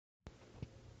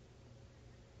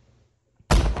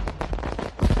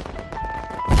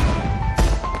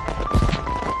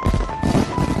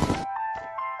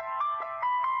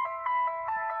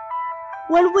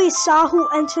When we saw who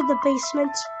entered the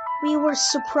basement, we were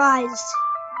surprised.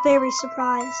 Very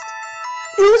surprised.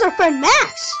 It was our friend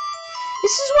Max!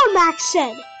 This is what Max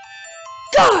said.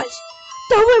 Guys,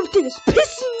 that web thing is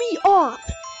pissing me off.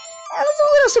 I was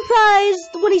a little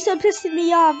surprised when he said pissing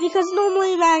me off because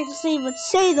normally Max would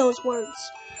say those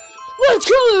words. Let's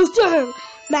kill this thing,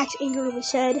 Max angrily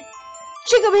said.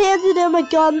 Jacob handed him a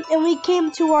gun and we came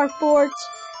to our fort.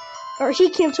 Or he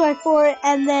came to our fort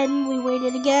and then we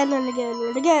waited again and again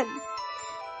and again.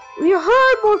 We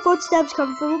heard more footsteps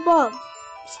coming from above.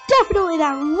 It's definitely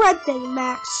that red thing,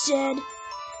 Max said.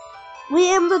 We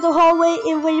entered the hallway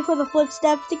and waited for the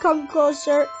footsteps to come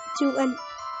closer and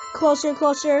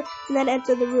closer and then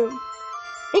enter the room.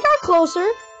 It got closer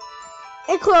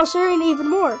and even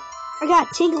more. I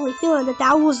got a tingly feeling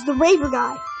that was the raver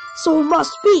guy, so it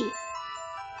must be.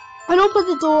 I opened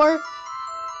the door,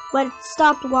 but it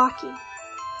stopped walking.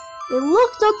 We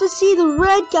looked up to see the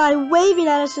red guy waving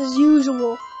at us as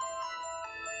usual.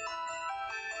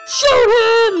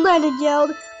 Shoot him! Landon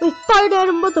yelled. We fired at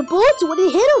him with the bullets when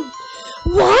he hit him.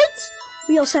 What?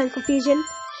 We all said in confusion.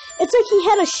 It's like he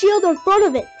had a shield in front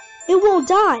of it. It won't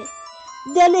die.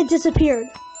 Then it disappeared.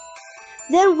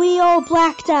 Then we all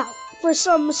blacked out for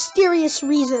some mysterious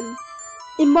reason.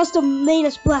 It must have made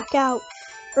us black out.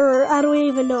 Or I don't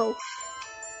even know.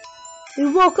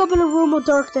 We woke up in a room of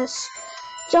darkness.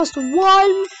 Just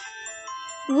one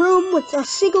room with a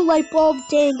single light bulb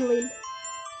dangling.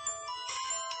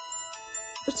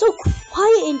 It's so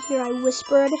quiet in here, I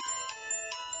whispered.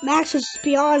 Max was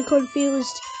beyond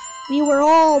confused. We were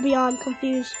all beyond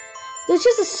confused. There's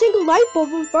just a single light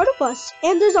bulb in front of us,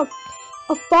 and there's a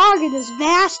fog in this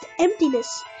vast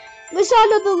emptiness. We saw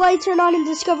another light turn on and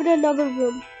discovered another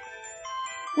room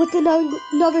with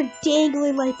another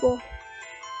dangling light bulb.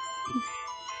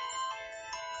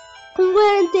 We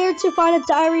went there to find a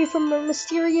diary from a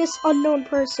mysterious unknown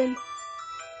person.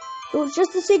 It was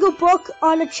just a single book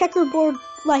on a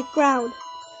checkerboard-like ground.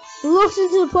 We looked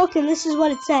into the book and this is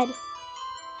what it said.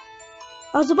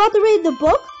 I was about to read the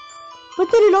book,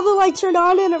 but then another light turned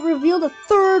on and it revealed a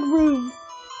third room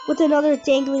with another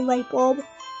dangling light bulb.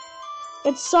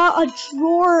 It saw a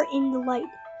drawer in the light.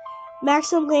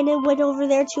 Max and Landon went over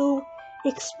there to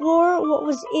explore what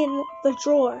was in the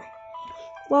drawer.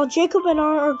 While Jacob and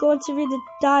I are going to read the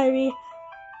diary,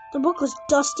 the book was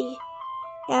dusty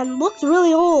and looked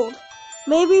really old.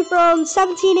 Maybe from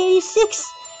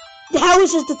 1786. That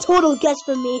was just a total guess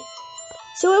from me.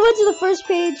 So I went to the first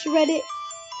page, read it,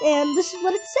 and this is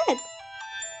what it said.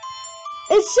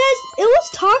 It says, it was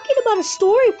talking about a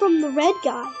story from the red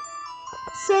guy.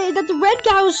 Saying that the red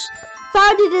guy was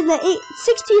founded in the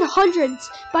 1600s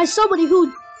by somebody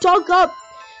who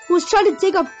was trying to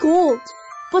dig up gold.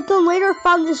 But then later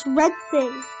found this red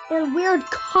thing in a weird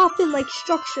coffin-like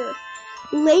structure,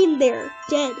 laying there,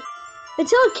 dead,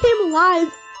 until it came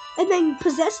alive and then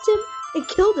possessed him and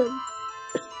killed him.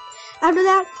 After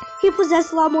that, he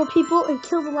possessed a lot more people and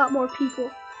killed a lot more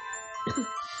people.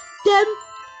 Then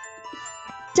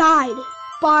died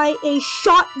by a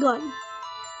shotgun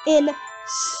in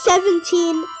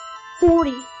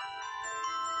 1740.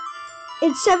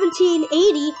 In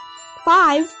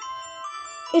 1785,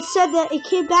 it said that it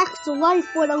came back to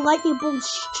life when a lightning bolt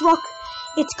struck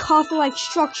its coffin-like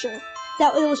structure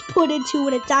that it was put into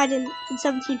when it died in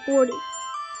 1740.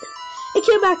 It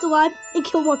came back to life and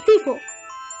killed more people.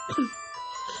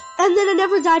 And then it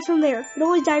never died from there. It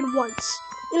only died once.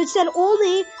 And it said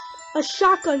only a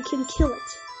shotgun can kill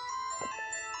it.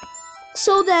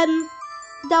 So then,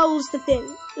 that was the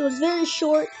thing. It was very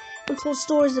short and told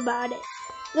stories about it.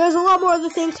 There's a lot more other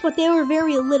things, but they were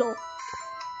very little.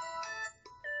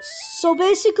 So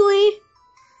basically,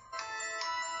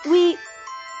 we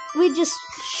just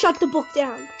shut the book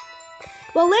down.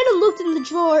 While Landon looked in the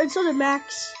drawer, and so did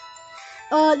Max,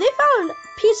 they found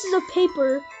pieces of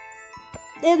paper,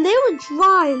 and they were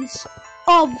drawings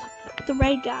of the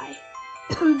red guy.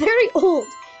 Very old,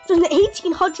 from the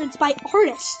 1800s by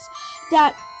artists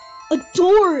that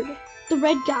adored the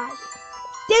red guy.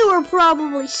 They were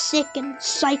probably sick and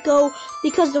psycho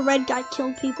because the red guy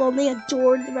killed people, and they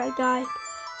adored the red guy.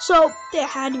 So, they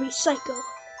had to be psycho.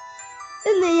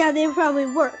 And they probably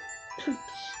were.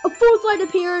 A fourth light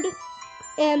appeared,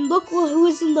 and look who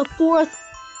was in the fourth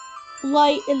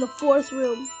light in the fourth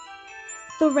room.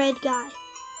 The red guy.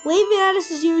 Waving at us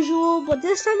as usual, but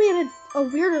this time he had a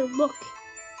weirder look.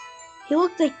 He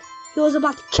looked like he was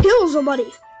about to kill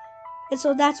somebody. And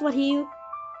so that's what he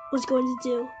was going to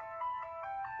do.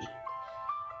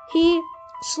 He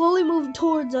slowly moved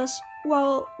towards us,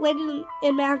 while Landon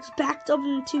and Max backed up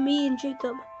into me and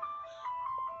Jacob.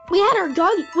 We had our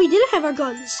guns. We didn't have our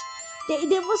guns.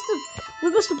 We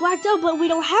must have blacked out, but we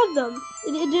don't have them.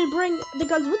 It didn't bring the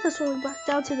guns with us when we blacked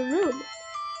out to the room.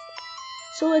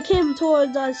 So it came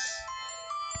towards us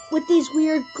with these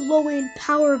weird glowing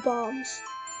power bombs.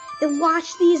 It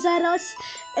launched these at us,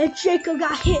 and Jacob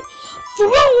got hit,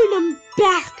 throwing them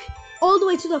back all the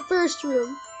way to the first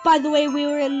room. By the way, we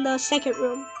were in the second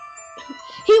room.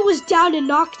 He was down and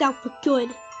knocked out for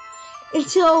good,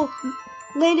 until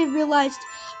Landon realized,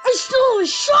 I still have a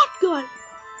shotgun!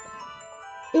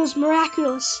 It was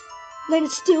miraculous.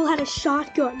 Landon still had a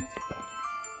shotgun.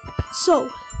 So,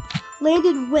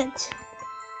 Landon went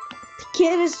to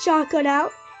get his shotgun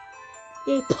out,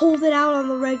 and he pulled it out on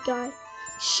the red guy,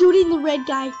 shooting the red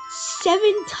guy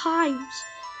 7 times.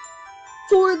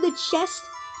 4 in the chest,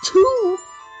 2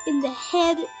 in the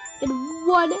head, and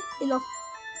 1 in the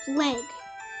leg.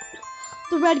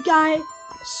 The red guy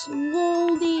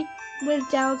slowly went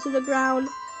down to the ground.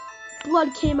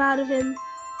 Blood came out of him.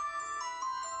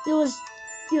 He was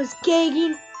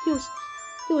gagging. He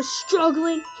was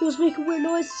struggling. He was making weird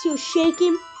noises. He was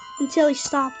shaking until he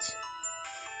stopped.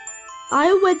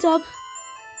 I went up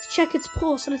to check its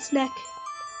pulse on its neck.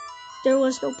 There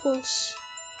was no pulse.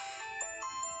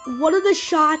 One of the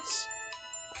shots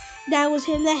that was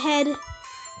hit in the head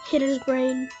hit his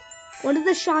brain. One of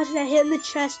the shots that hit in the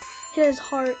chest hit his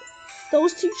heart.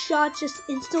 Those 2 shots just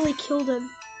instantly killed him.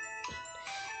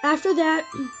 After that,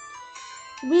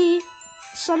 we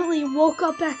suddenly woke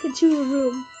up back into the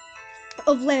room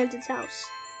of Landon's house.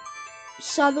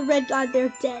 Saw the red guy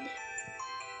there dead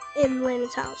in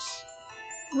Landon's house.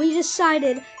 We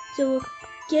decided to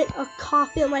get a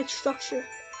coffin-like structure,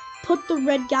 put the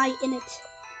red guy in it.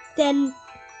 Then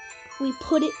we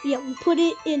put it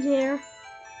in there.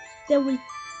 Then we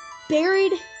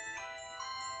buried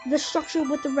the structure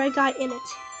with the red guy in it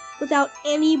without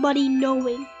anybody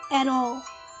knowing at all.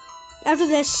 After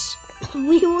this,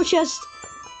 we were just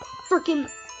freaking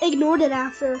ignored it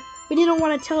after. We didn't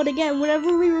want to tell it again.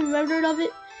 Whenever we remembered of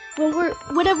it,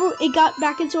 whenever it got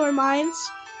back into our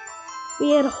minds,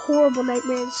 we had horrible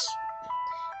nightmares.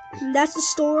 And that's the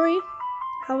story,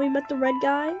 how we met the red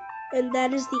guy, and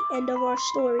that is the end of our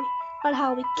story on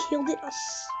how we killed it.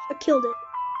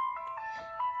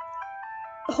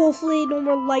 Hopefully no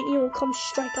more lightning will come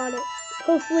strike on it.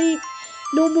 Hopefully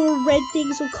no more red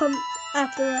things will come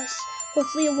after us.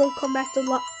 Hopefully it won't come back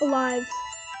to alive.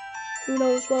 Who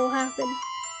knows what will happen.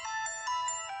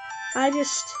 I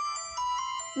just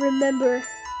remember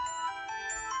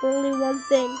only one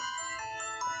thing.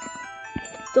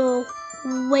 The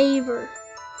waiver.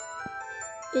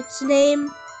 Its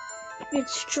name,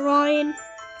 its drawing,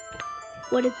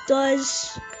 what it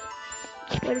does,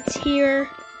 when it's here.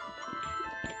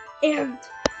 And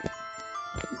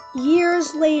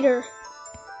years later,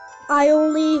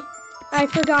 I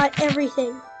forgot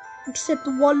everything except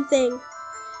one thing,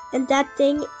 and that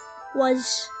thing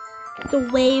was the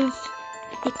wave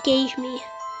it gave me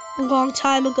a long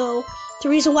time ago. The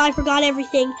reason why I forgot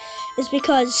everything is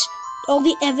because all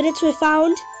the evidence we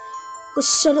found was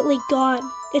suddenly gone.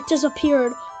 It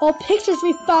disappeared. All pictures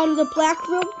we found in the black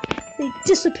room, they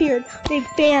disappeared. They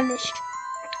vanished.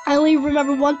 I only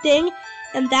remember one thing,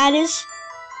 and that is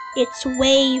its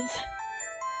wave.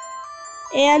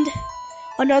 And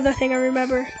another thing I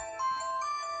remember,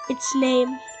 its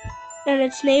name. And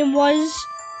its name was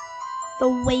the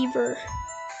Waiver.